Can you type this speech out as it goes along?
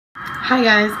Hi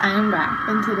guys, I am back,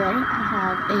 and today I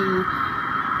have a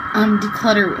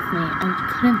declutter with me. I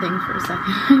couldn't think for a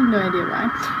second. I have no idea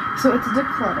why. So it's a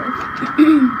declutter.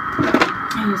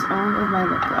 I use all of my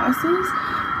lip glosses.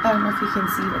 I don't know if you can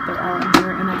see that they're all in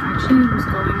here, and I actually was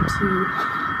going to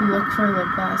look for a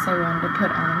lip gloss I wanted to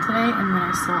put on today, and then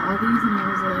I saw all these and I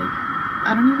was like,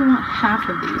 I don't even want half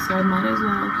of these, so I might as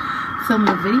well film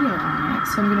a video on it.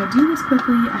 So I'm going to do this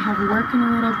quickly. I have work in a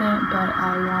little bit, but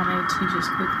I wanted to just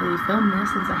quickly film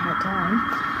this since I had time.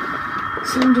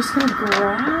 So I'm just going to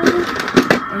grab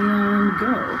and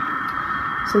go.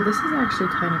 So this is actually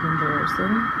kind of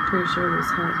embarrassing. Pretty sure this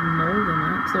has mold in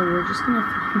it, so we're just going to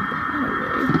throw that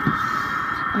away.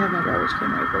 I have my garbage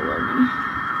can right below me.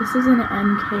 This is an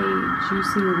NK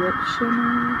Juicy Lip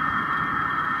Shimmer.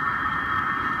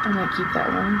 I might keep that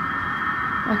one.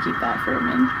 I'll keep that for a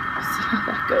minute. See how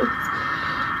that goes.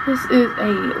 This is a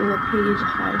LePage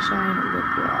High Shine Lip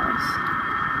Gloss.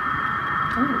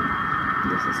 Oh,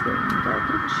 this is going in the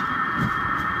garbage.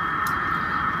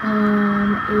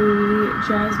 A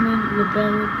Jasmine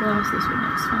Labelle Lip Gloss. This one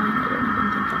looks fine. I don't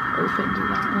even think I've opened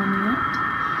that one yet.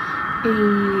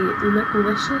 A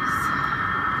Liplicious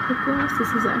Lip Gloss.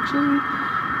 This is actually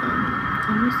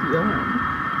almost gone.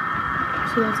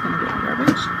 So that's going to go in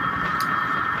garbage.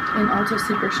 And also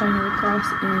Super Shiny Lip Gloss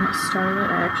in Starlit.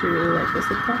 I actually really like this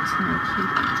lip gloss, so I'm going to keep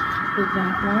with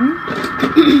that one.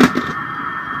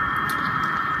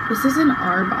 This is an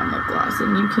Arbonne lip gloss,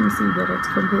 and you can see that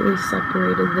it's completely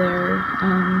separated there.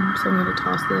 So I'm going to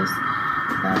toss this.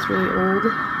 That's really old.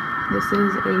 This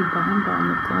is a Bonbon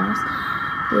lip gloss,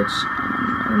 which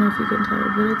I don't know if you can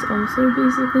tell, but it's also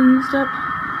basically used up,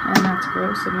 and that's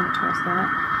gross, so I'm going to toss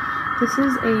that. This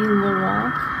is a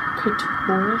Lorac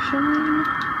Couture Shine.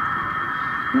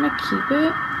 I'm going to keep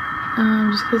it,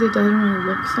 just because it doesn't really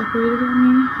look separated on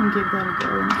me, and give that a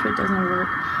go, and if it doesn't work,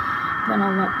 then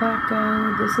I'll let that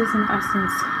go. This is an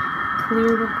Essence Clear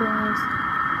Lip Gloss.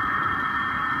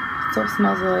 It still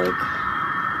smells like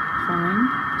fine,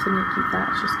 so I'm going to keep that,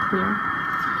 it's just clear.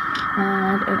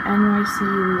 And an NYC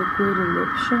Liquid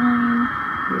Lip Shine.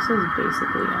 This is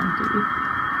basically empty,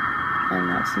 and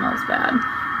that smells bad.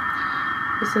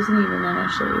 This isn't even in a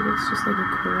shade, it's just like a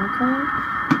coral color.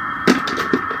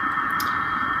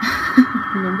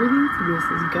 Remember these? This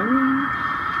is going.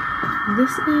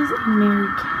 This is a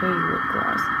Mary Kay lip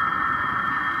gloss,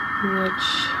 which,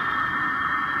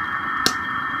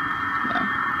 no,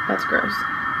 that's gross.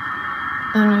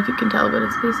 I don't know if you can tell, but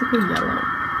it's basically yellow.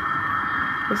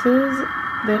 This is,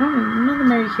 none of the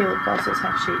Mary Kay lip glosses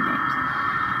have shade names.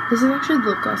 This is actually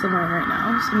the lip gloss I'm wearing right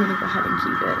now, so I'm going to go ahead and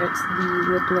keep it. It's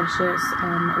the Liplicious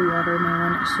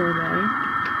Watermelon Sorbet.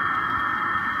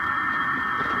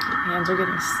 My hands are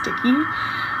getting sticky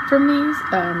from these.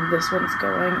 This one's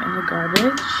going in the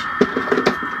garbage.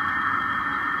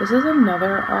 This is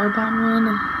another Arbonne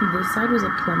one. This side was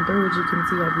a plumper, which you can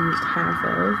see I've used half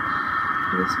of.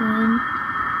 This one,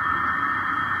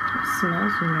 it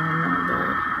smells normal,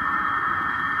 but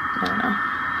I don't know.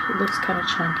 It looks kind of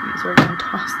chunky, so we're going to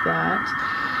toss that.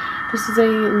 This is a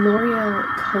L'Oreal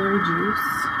Color Juice.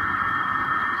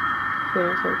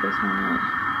 There, focus on it.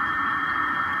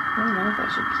 I don't know if I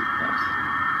should keep this.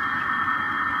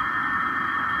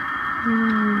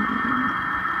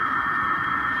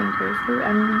 Pink grapefruit.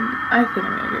 I think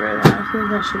I'm going to get rid of that. I feel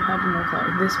like that should have more color.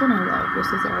 This one I love.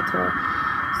 This is Ulta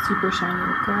Super Shiny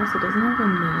Lip Gloss. It doesn't have a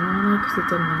name on it because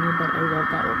it's a mini, but I love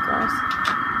that lip gloss.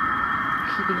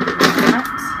 Keeping that.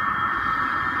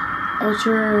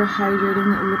 Ultra Hydrating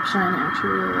Lip Shine. I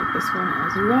actually really like this one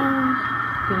as well.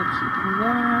 Gonna keep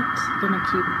that. Gonna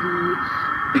keep the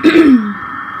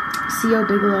C.O.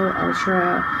 Bigelow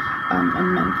Ultra and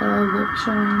Mentha Lip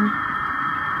Shine.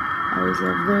 Always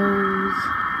love those.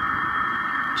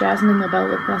 Jasmine Labelle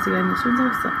Lip Gloss again. This one's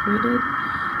all separated.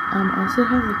 Also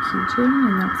has a keychain,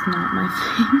 and that's not my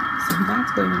thing, so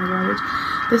that's going in the garbage.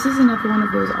 This is another one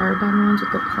of those Arbonne ones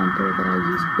with the plumper that I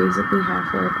use basically half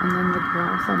of, and then the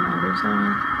gloss on the other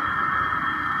side.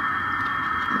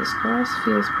 This gloss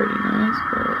feels pretty nice,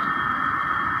 but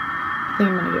I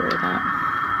think I'm gonna get rid of that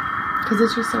because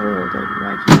it's just so old. Like,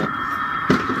 why keep it?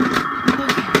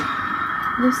 Okay.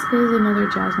 This is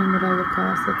another Jasmine Labelle lip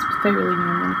gloss that's fairly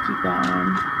new. I'm gonna keep that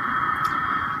one.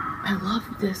 I love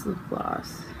this lip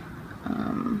gloss.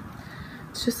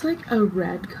 It's just like a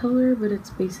red color, but it's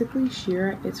basically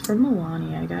sheer. It's from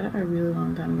Milani. I got it a really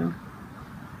long time ago.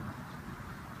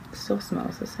 It still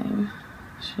smells the same.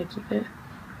 Should I keep it?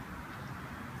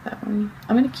 That one.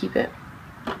 I'm gonna keep it.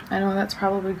 I know that's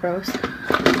probably gross,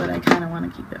 but I kind of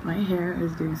want to keep it. My hair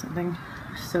is doing something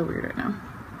so weird right now.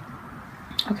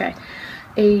 Okay,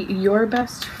 a Your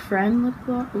Best Friend lip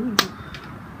gloss. Ooh.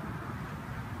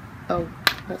 Oh,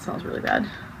 that smells really bad.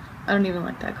 I don't even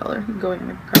like that color. Going in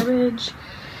the garbage.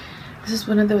 This is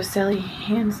one of those Sally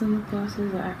Hansen lip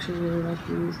glosses. I actually really like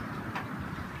these.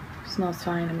 Smells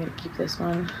fine. I'm gonna keep this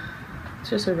one. It's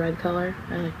just a red color.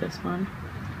 I like this one.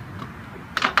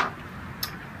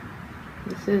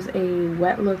 This is a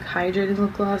Wet Look Hydrating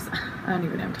Lip Gloss. I don't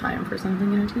even have time for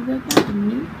something in a tube like that.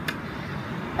 Nope.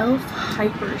 Elf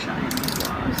Hyper Shine Lip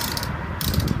Gloss.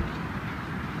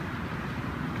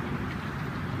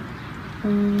 I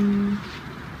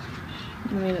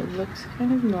mean, it looks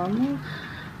kind of normal.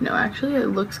 No, actually, it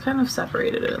looks kind of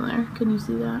separated in there. Can you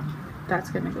see that? That's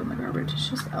gonna go in the garbage. It's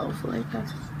just Elf, like,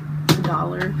 that's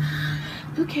 $1.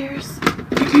 Who cares?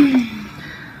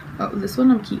 Oh, this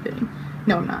one I'm keeping.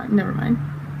 No, I'm not. Never mind.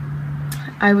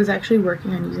 I was actually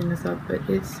working on using this up, but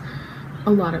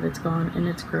a lot of it's gone and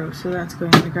it's gross, so that's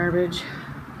going in the garbage.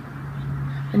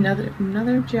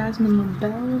 Another Jasmine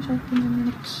Labelle, which I think I'm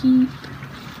gonna keep.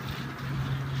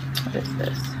 What is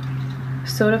this?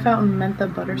 Soda Fountain Mentha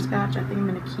Butterscotch. I think I'm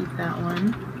gonna keep that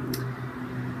one.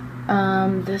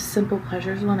 This Simple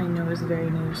Pleasures one I know is very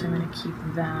new, so I'm gonna keep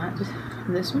that.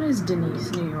 This one is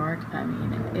Denise, New York. I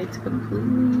mean, it's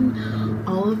completely,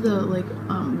 all of the like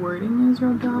wording is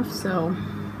rubbed off, so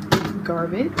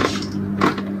garbage.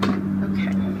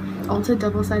 Okay, Ulta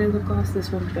double-sided lip gloss.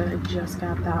 This one's good. I just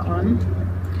got that one.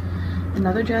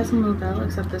 Another Jasmine Labelle,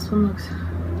 except this one looks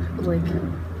like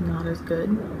not as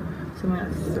good, so I'm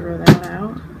gonna throw that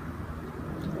out.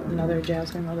 Another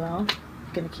Jasmine Labelle.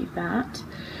 Gonna keep that.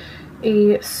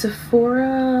 A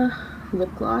Sephora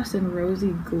lip gloss in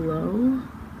Rosy Glow.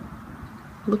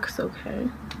 Looks okay.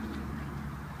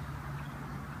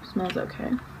 Smells okay.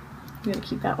 I'm gonna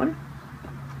keep that one.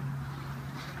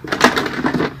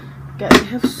 Guys, I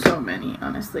have so many,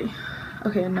 honestly.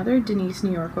 Okay, another Denise,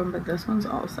 New York one, but this one's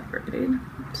all separated,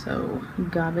 so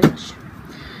garbage.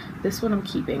 This one I'm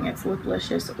keeping. It's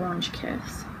Liplicious Orange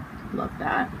Kiss. Love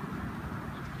that.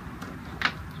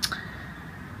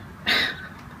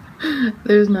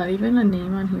 There's not even a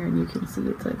name on here, and you can see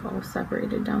it's like all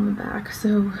separated down the back.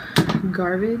 So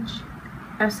garbage.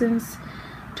 Essence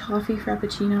Toffee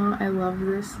Frappuccino. I love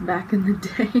this back in the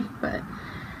day, but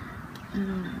I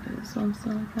don't know if this one's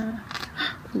still like that.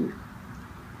 Ooh.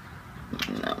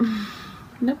 No.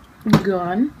 Nope.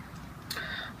 Gone.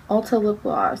 Ulta lip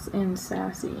gloss in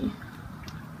Sassy.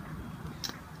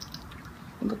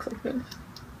 It looks like this.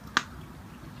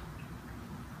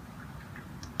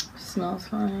 Smells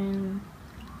fine.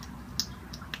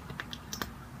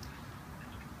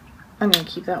 I'm gonna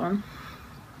keep that one.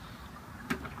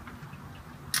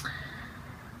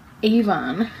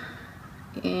 Avon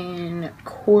in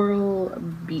Coral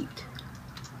Beet.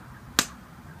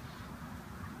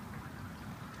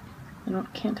 I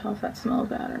can't tell if that smells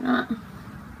bad or not.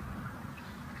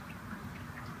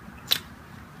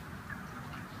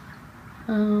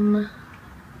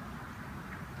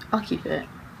 I'll keep it.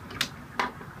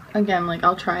 Again, like,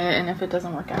 I'll try it, and if it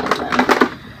doesn't work out, then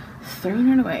throwing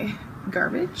it away.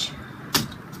 Garbage.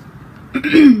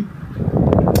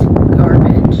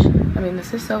 Garbage. I mean,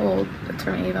 this is so old. It's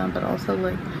from Avon, but also,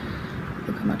 like,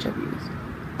 look how much I've used.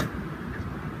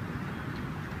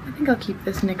 I think I'll keep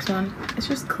this NYX one. It's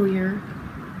just clear.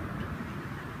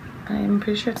 I'm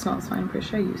pretty sure it smells fine. I'm pretty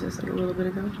sure I used this, like, a little bit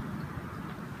ago.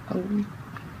 Oh.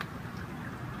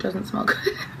 Doesn't smell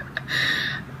good.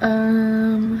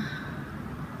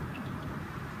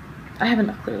 I have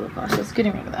enough clear lip gloss, so it's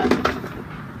getting rid of that.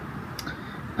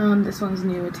 This one's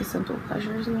new. It's a Simple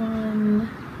Pleasures one.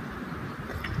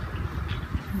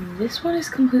 This one is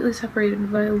completely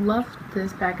separated, but I loved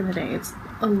this back in the day. It's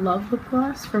a Love lip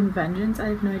gloss from Vengeance. I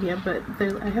have no idea, but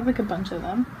I have like a bunch of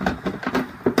them.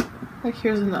 Like,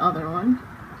 here's the other one.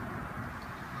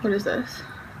 What is this?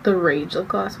 The Rage lip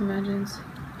gloss from Vengeance.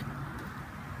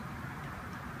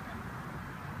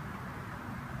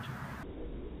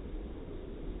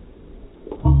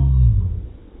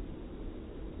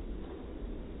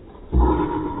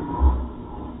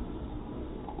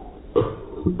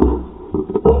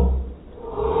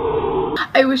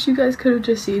 I wish you guys could have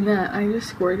just seen that. I just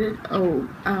squirted. Oh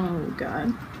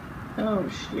god. Oh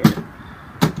shit.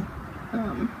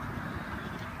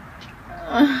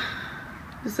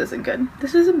 This isn't good.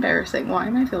 This is embarrassing. Why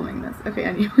am I filming this? Okay,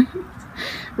 anyways.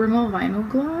 Rimmel Vinyl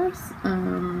Gloss.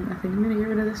 I think I'm gonna get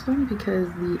rid of this one because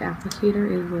the applicator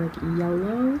is like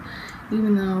yellow,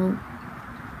 even though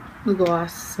the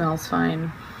gloss smells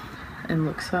fine and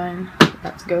looks fine.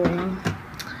 That's going.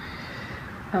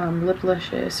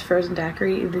 Liplicious Frozen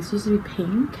Daiquiri. This used to be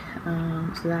pink,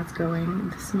 so that's going.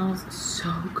 This smells so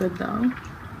good though.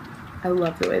 I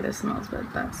love the way this smells,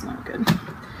 but that's not good.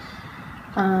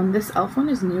 This e.l.f. one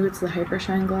is new. It's the Hyper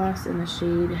Shine Gloss in the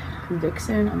shade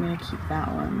Vixen. I'm gonna keep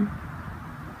that one.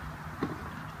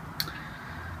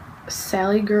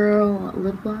 Sally Girl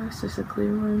lip gloss, just a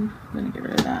clear one. I'm gonna get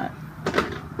rid of that.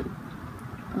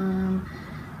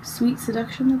 Sweet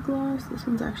Seduction lip gloss. This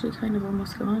one's actually kind of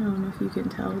almost gone. I don't know if you can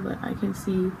tell, but I can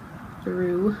see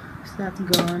through, so that's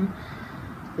gone.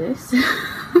 This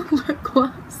lip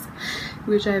gloss,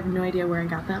 which I have no idea where I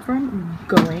got that from,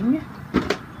 going.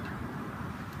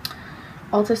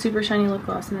 Ulta Super Shiny lip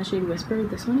gloss in the shade Whisper.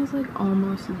 This one is like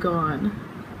almost gone.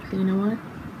 So you know what?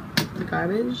 The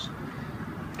garbage.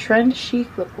 Trend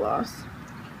Chic lip gloss.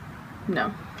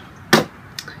 No.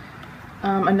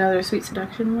 Another Sweet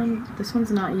Seduction one. This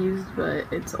one's not used, but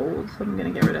it's old, so I'm gonna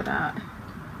get rid of that.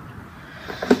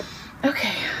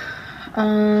 Okay.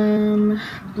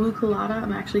 Blue Colada.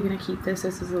 I'm actually gonna keep this.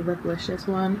 This is a Liplicious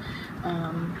one.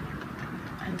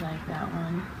 I like that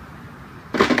one.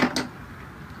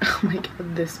 Oh my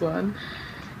god, this one.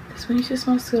 This one used to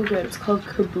smell so good. It's called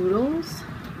Caboodles.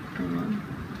 Hang on.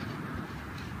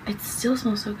 It still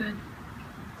smells so good.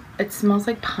 It smells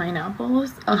like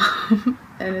pineapples, and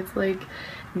it's like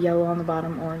yellow on the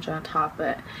bottom, orange on top,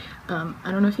 but I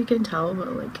don't know if you can tell,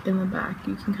 but like in the back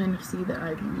you can kind of see that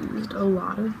I've used a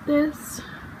lot of this,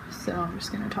 so I'm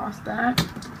just gonna toss that.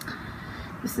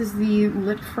 This is the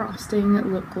Lip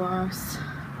Frosting lip gloss.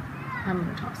 I'm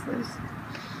gonna toss this.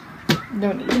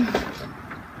 No need.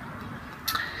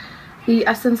 The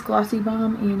Essence Glossy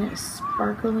Balm in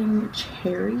Sparkling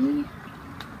Cherry.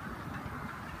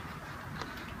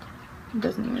 It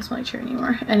doesn't even smell like cherry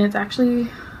anymore, and it's actually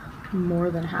more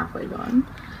than halfway gone.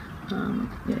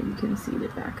 Yeah, you can see the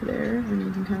back there, and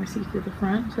you can kind of see through the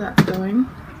front, so that's going.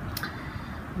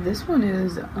 This one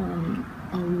is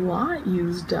a lot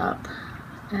used up,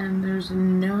 and there's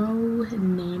no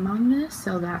name on this,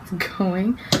 so that's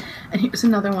going. And here's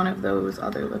another one of those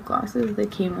other lip glosses. They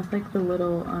came with like the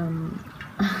little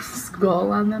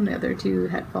skull on them. The other two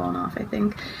had fallen off, I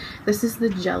think. This is the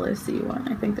Jealousy one.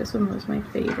 I think this one was my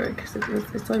favorite because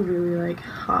it's like really like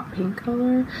hot pink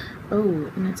color.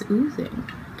 Oh, and it's oozing.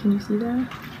 Can you see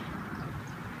that?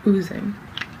 Oozing.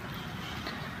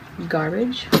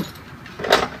 Garbage.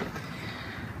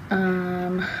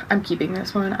 I'm keeping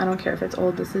this one. I don't care if it's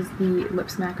old. This is the Lip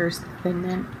Smackers Thin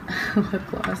Mint lip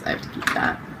gloss. I have to keep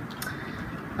that.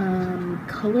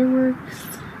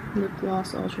 Colorworks lip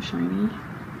gloss ultra shiny.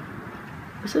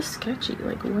 This is sketchy.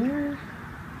 Like where?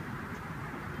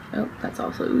 Oh, that's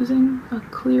also oozing a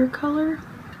clear color.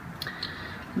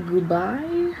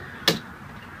 Goodbye.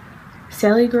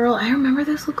 Sally Girl. I remember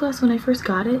this lip gloss when I first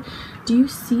got it. Do you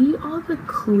see all the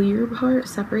clear part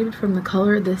separated from the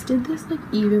color? This did this like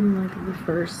even like the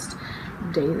first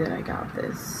day that I got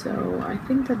this. So I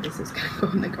think that this is gonna go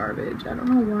in the garbage. I don't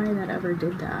know why that ever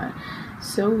did that.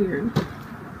 So weird.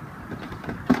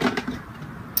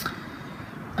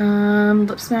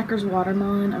 Lip Smackers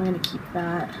Watermelon. I'm gonna keep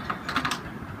that.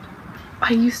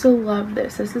 I used to love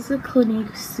this. This is a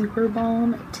Clinique Super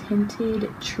Balm Tinted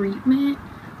Treatment.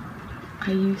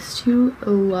 I used to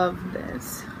love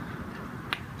this.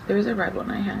 There's a red one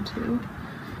I had too.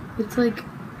 It's like,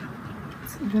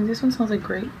 this one smells like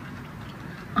grape.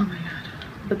 Oh my god.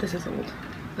 But this is old.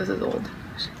 This is old.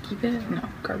 Should I keep it? No,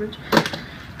 garbage.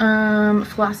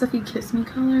 Philosophy Kiss Me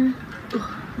color.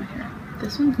 Ugh, my hair.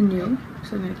 This one's new,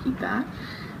 so I'm gonna keep that.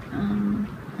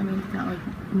 I mean, not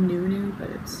like new, but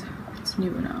it's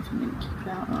new enough. I'm gonna keep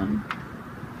that one.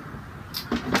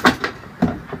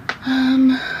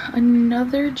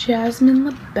 Another Jasmine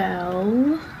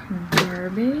LaBelle.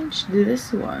 Garbage.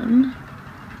 This one.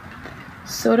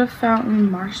 Soda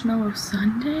Fountain Marshmallow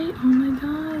Sundae. Oh my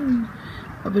god.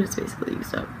 Oh, but it's basically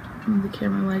used up. The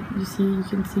camera light, you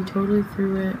can see totally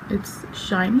through it. It's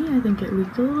shiny. I think it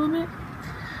leaked a little bit.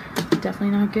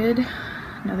 Definitely not good.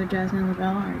 Another Jasmine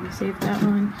LaBelle. I already saved that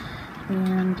one.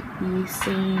 And the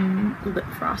same lip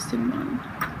frosting one.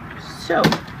 So,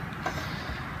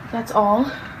 that's all.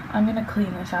 I'm gonna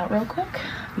clean this out real quick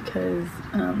because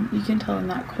you can tell in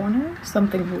that corner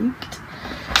something leaked.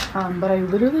 But I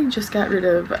literally just got rid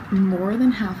of more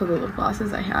than half of the lip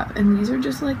glosses I have, and these are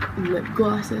just like lip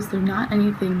glosses. They're not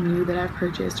anything new that I've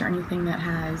purchased or anything that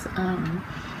has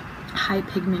high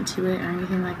pigment to it or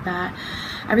anything like that.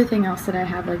 Everything else that I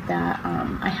have like that,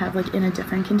 I have like in a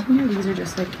different container. These are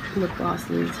just like lip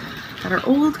glosses that are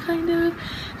old kind of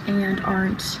and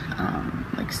aren't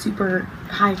like super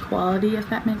high quality, if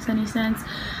that makes any sense.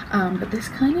 But this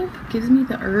kind of gives me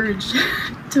the urge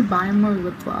to buy more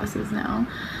lip glosses now,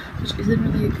 which isn't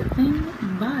really a good thing,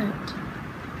 but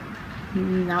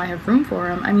now I have room for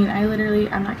them. I mean,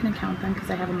 I'm not going to count them because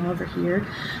I have them over here,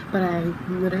 but I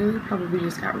literally probably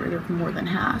just got rid of more than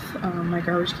half. My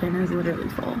garbage can is literally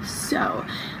full. So,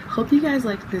 hope you guys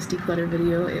liked this declutter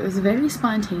video. It was very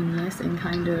spontaneous and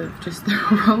kind of just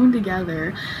thrown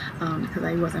together because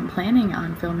I wasn't planning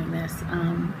on filming this.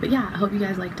 But yeah, I hope you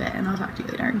guys liked it, and I'll talk to you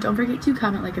later. Don't forget to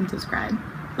comment, like, and subscribe.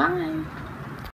 Bye!